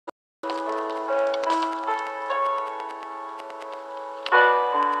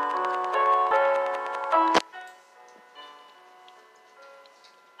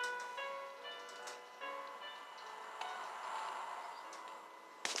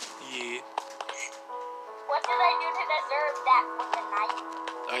you to deserve that for the night?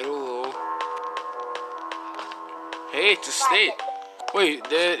 I don't know. Hey, it's a snake. Wait,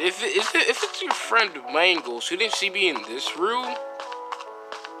 if it's your friend Mango, shouldn't she be in this room?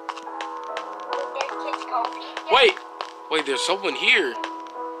 Wait, there's someone here.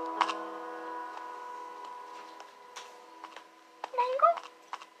 Mango?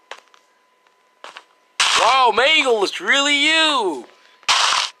 Wow, Mango, it's really you.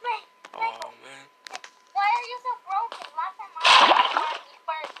 Mango. Oh man. Why are you so broken? Last time I was you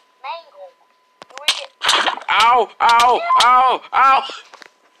first Mango. Ow, ow, ow, ow.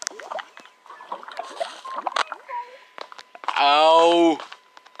 Ow.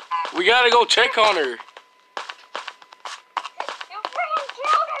 We gotta go check on her. You freaking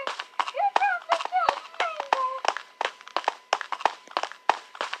killed her. You probably killed Mango.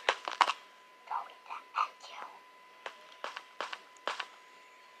 Going to end you.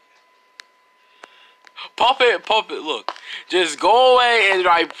 Puppet, look. Just go away and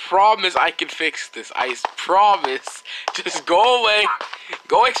I promise I can fix this. I promise. Just go away.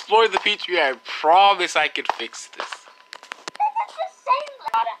 Go explore the pizzeria. I promise I can fix this. This is the same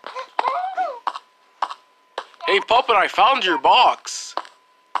Mango. Hey, Puppet, I found your box.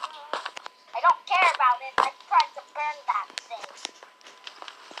 I don't care about it. I tried to burn that thing.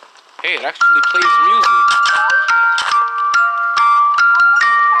 Hey, it actually plays music.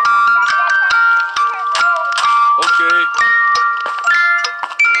 Okay.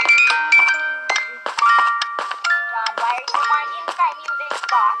 God, why are you finding my music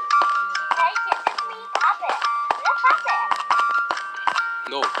box? Hey, kiss me, Puppet. Look, Puppet.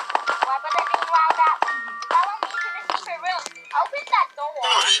 No. Why would I be loud that? Follow me to the secret room. Open that door.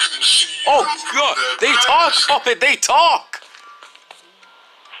 Oh, God. They talk, Puppet. They talk.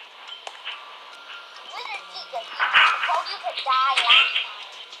 Wizard Chica, I told you to die last time.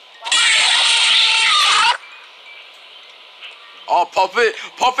 Oh, Puppet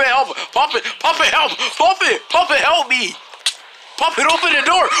help! Puppet, help! Puppet, help me! Puppet, open the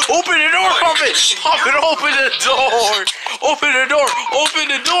door! Open the door, Puppet! Puppet, open the door! Open the door! Open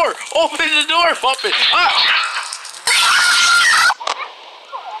the door! Open the door, Puppet! Ah!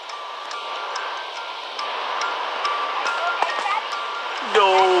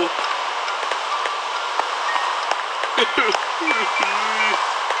 No!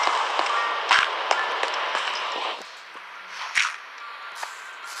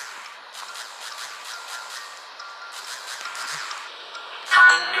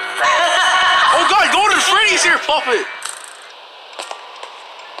 Oh God, Golden Freddy's here, Puppet!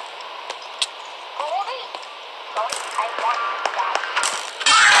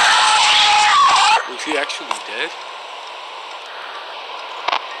 Is he actually dead?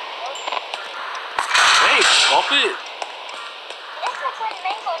 Hey, Puppet! This was when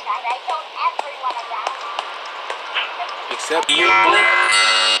Mango died. I told everyone about it. Except Mango.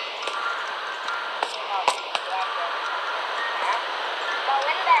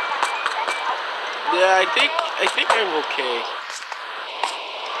 Yeah, I think I'm okay.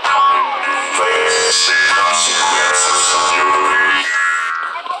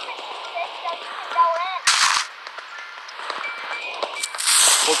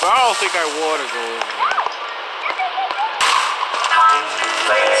 Well, but I don't think I want to go in there.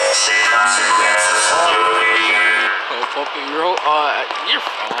 Oh, Puppet, you're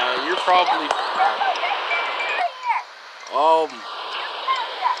fine. You're probably fine.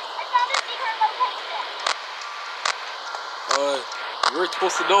 You were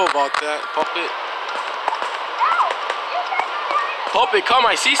supposed to know about that, Puppet. Puppet, come,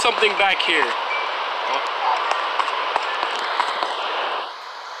 I see something back here. Oh.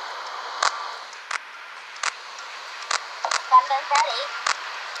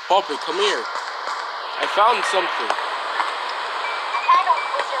 Puppet, come here. I found something.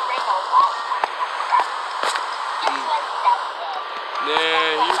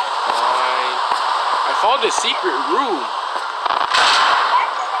 Nah, you're fine. I found a secret room.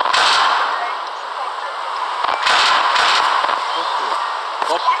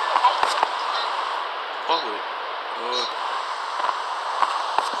 Puppet.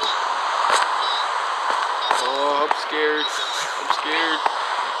 Oh, I'm scared. I'm scared.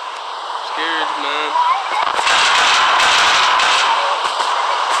 I'm scared, man.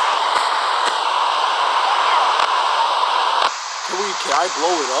 Can I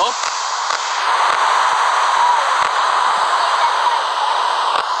blow it up?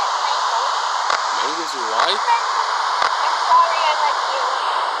 Mango's your wife?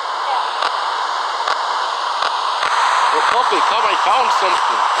 Well, Puppet, come, I found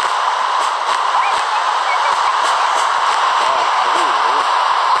something.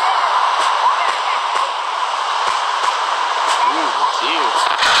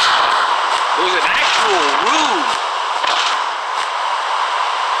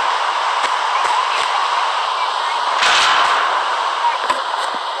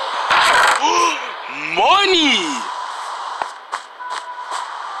 money.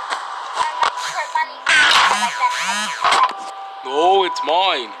 No, it's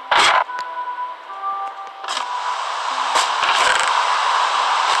mine.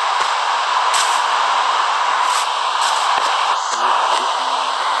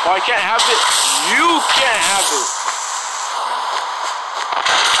 If I can't have it, you can't have it.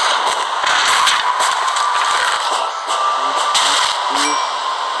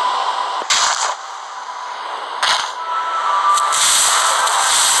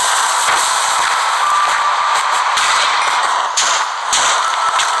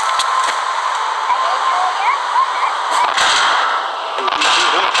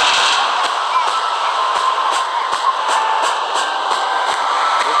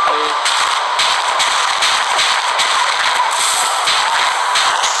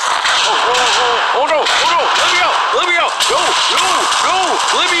 Oh no, let me out, no,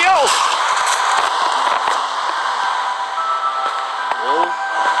 let me out. Well,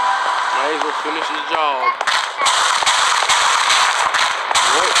 might as well finish the job.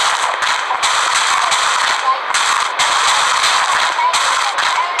 What?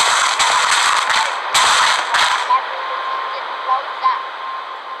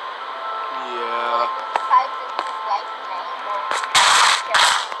 Yeah.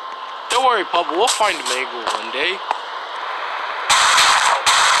 Don't worry, Papa, we'll find a mango one day.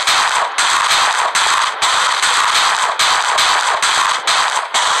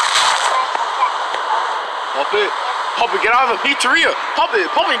 Puppet, get out of the pizzeria!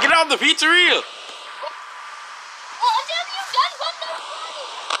 Puppet, get out of the pizzeria! What have you done with the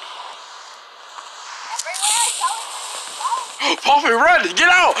money? Puppet, run! Get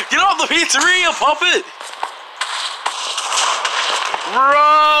out! Get out of the pizzeria, Puppet!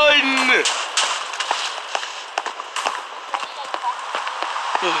 Run!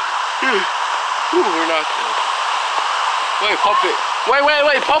 Ooh, we're not dead. Wait, Puppet.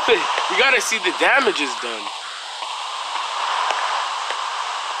 Wait, Puppet. We gotta see the damage is done.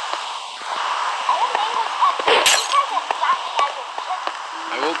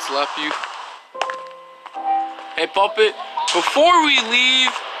 I won't slap you. Hey, Puppet. Before we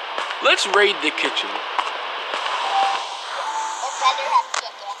leave, let's raid the kitchen.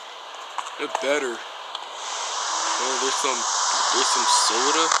 It better. Oh, there's some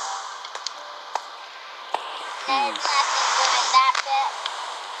soda.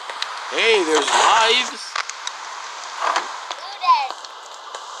 Hey, there's lives.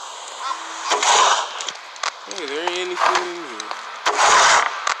 Hey, there ain't anything in here.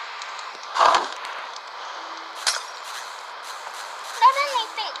 Not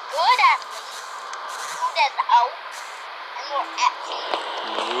anything good at least. Food is out and we're empty.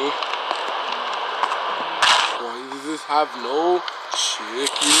 Why does this have no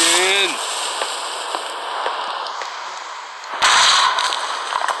chicken?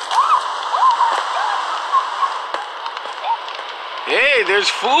 Hey, there's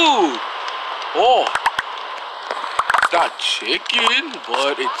food. Oh, it's not chicken,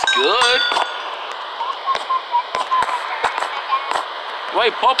 but it's good.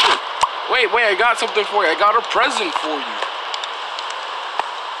 Wait, Puppet. Wait, I got something for you. I got a present for you.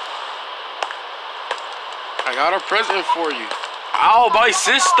 I got a present for you. Ow, my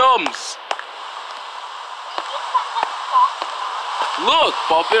systems. Look,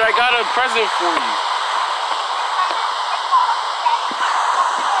 Puppet, I got a present for you.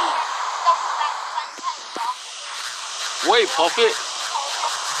 Wait, Puppet.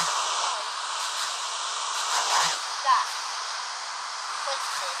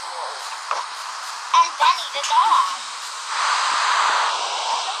 And Benny the dog.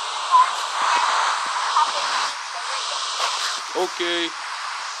 Okay.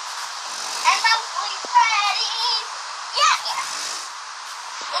 And mostly Freddy. Yeah.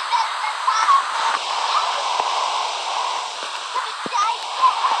 Is that the top?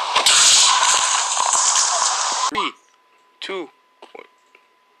 3, 2, 1.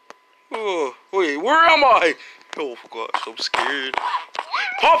 Oh, wait, where am I? Oh gosh, I'm scared.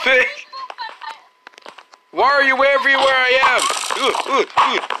 Puppet! Why are you everywhere I am?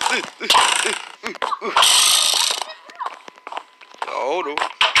 Oh no.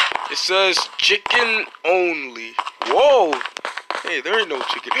 It says chicken only. Whoa! Hey, there ain't no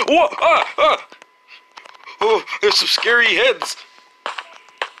chicken. Whoa! Oh, there's some scary heads.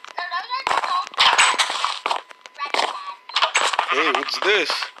 Hey, what's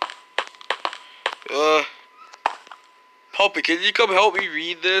this? Puppet, can you come help me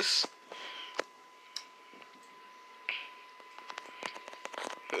read this?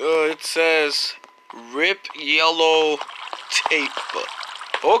 It says rip yellow tape.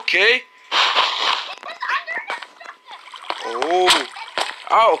 Okay. Oh.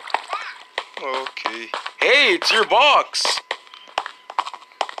 Ow. Okay. Hey, it's your box.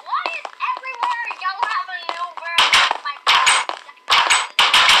 Why is everywhere you have a new version of my box?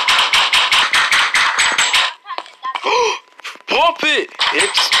 Puppet,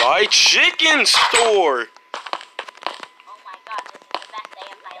 it's my chicken store. Oh my god, this is the best day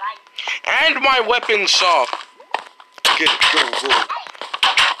of my life. And my weapon shop. Get it, go. Hey,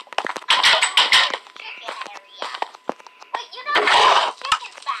 chicken area. Wait, you don't have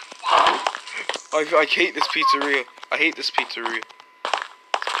chickens back there. I hate this pizzeria. I hate this pizzeria.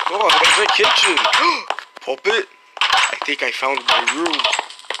 Oh, there's a kitchen. Puppet, I think I found my room.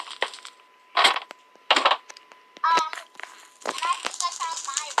 And I think I found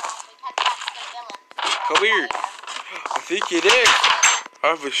my room because that's the villain. Come here. I think it is. I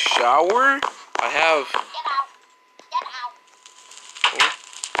have a shower. I have. Get out. Get out.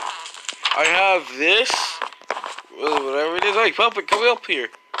 I have this. Whatever it is. Hey, Puppet, come up here.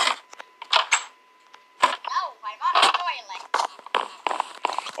 No, I'm on the toilet.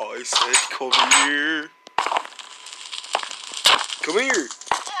 I said, come here. Come here. This is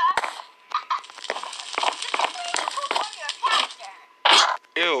where you poop on your character.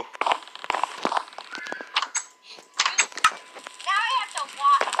 Ew. Now I have to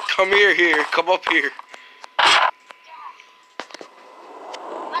wash it. Come here. Come up here.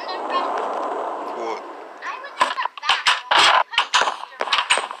 Wonder Freddy, What? I was in the bathroom.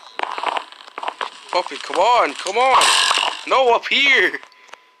 Puppet, come on. No, up here.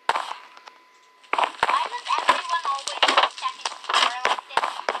 Why does everyone always have second floor like this?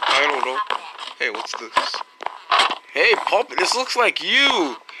 I don't know. Hey, what's this? Hey, Puppet, this looks like you.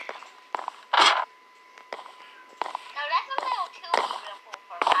 No, that's a little too beautiful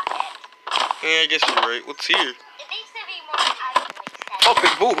for Puppet. Yeah, I guess you're right. What's here? It needs to be more ugly set.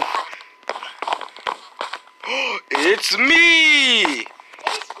 Puppet, move. It's me.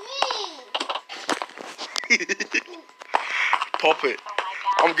 It's me! Puppet,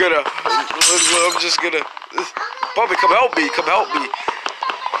 Oh my god. I'm just gonna. Puppet, come help me.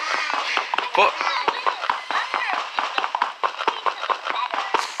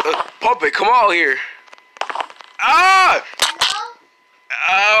 Puppet, come out here. Ah!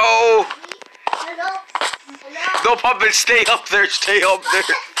 Ow! No, Puppet, stay up there.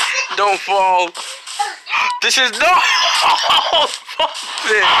 Don't fall. This is no.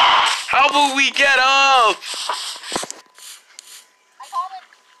 Puppet, how will we get up? I call it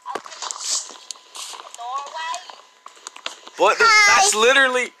open doorway. What? That's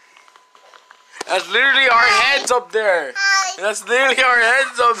literally our heads up there. That's literally our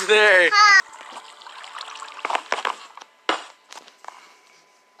heads up there.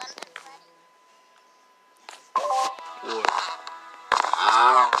 What?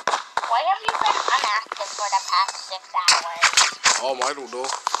 Why have you been inactive for the past 6 hours? I don't know.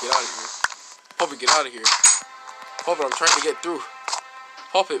 Get out of here. Puppet, get out of here. Puppet, I'm trying to get through.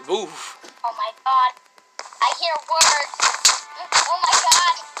 Puppet, move. Oh my god. I hear words. Oh my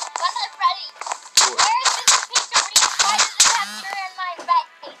god. Wonder Freddy. What? Where is this pizzeria? Why does it have sugar in my red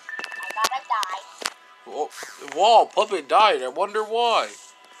face? I gotta die. Whoa, Puppet died. I wonder why.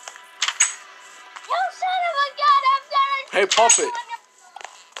 You son of a gun, I'm gonna Hey, Puppet.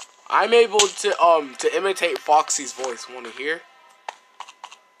 I'm able to imitate Foxy's voice. Want to hear?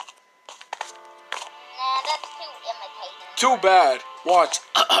 Nah, that's too imitating. Too bad. Watch.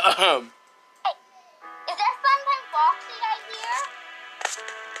 Hey, is that Funtime Foxy I hear?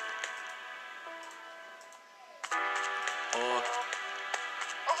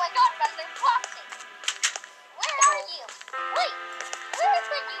 Oh my god, Funtime Foxy. Where are you? Wait, where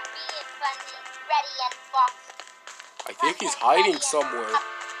could you be in Freddy and Foxy? I think he's hiding somewhere.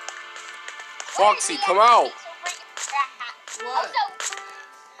 Foxy, come out. What?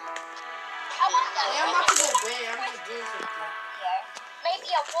 I'm about to go bed. I'm just doing something. Maybe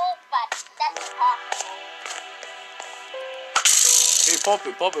a wolf, but that's impossible. Hey,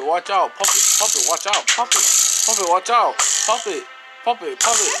 Puppet, watch out. Puppet, watch out. Puppet, watch out. Puppet,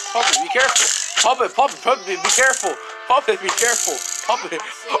 be careful. Puppet, be careful. Puppet, be careful. Puppet.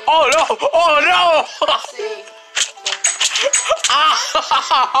 Oh no.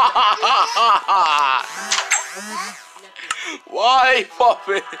 Why,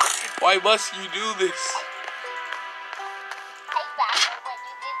 Puppet? Why must you do this? Take back what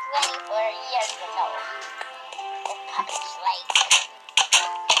you did 24 years ago. It's Puppet's late.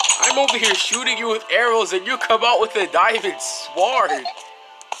 I'm over here shooting you with arrows and you come out with a diamond sword.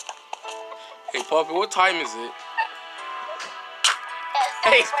 Hey, Puppet, what time is it?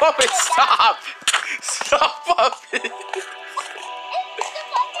 Hey, Puppet, stop! Stop, Puppet!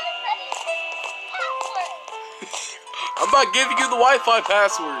 I'm about giving you the Wi-Fi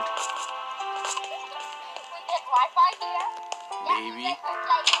password. We get Wi-Fi here? Maybe. Yes, we're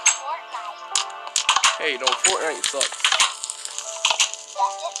playing Fortnite. Hey, no, Fortnite sucks.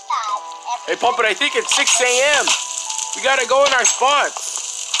 Yes, it does. Hey, Puppet, I think it's 6 a.m. We gotta go in our spots.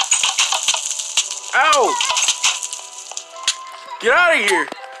 Ow! Get out of here.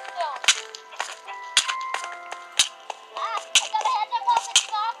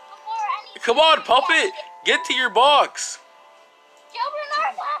 Come on, Puppet. Get to your box. Children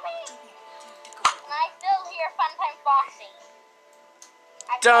are coming. And I still hear Funtime Foxy.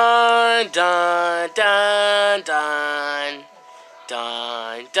 Dun, dun, dun, dun.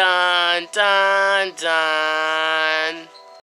 Dun, dun, dun, dun.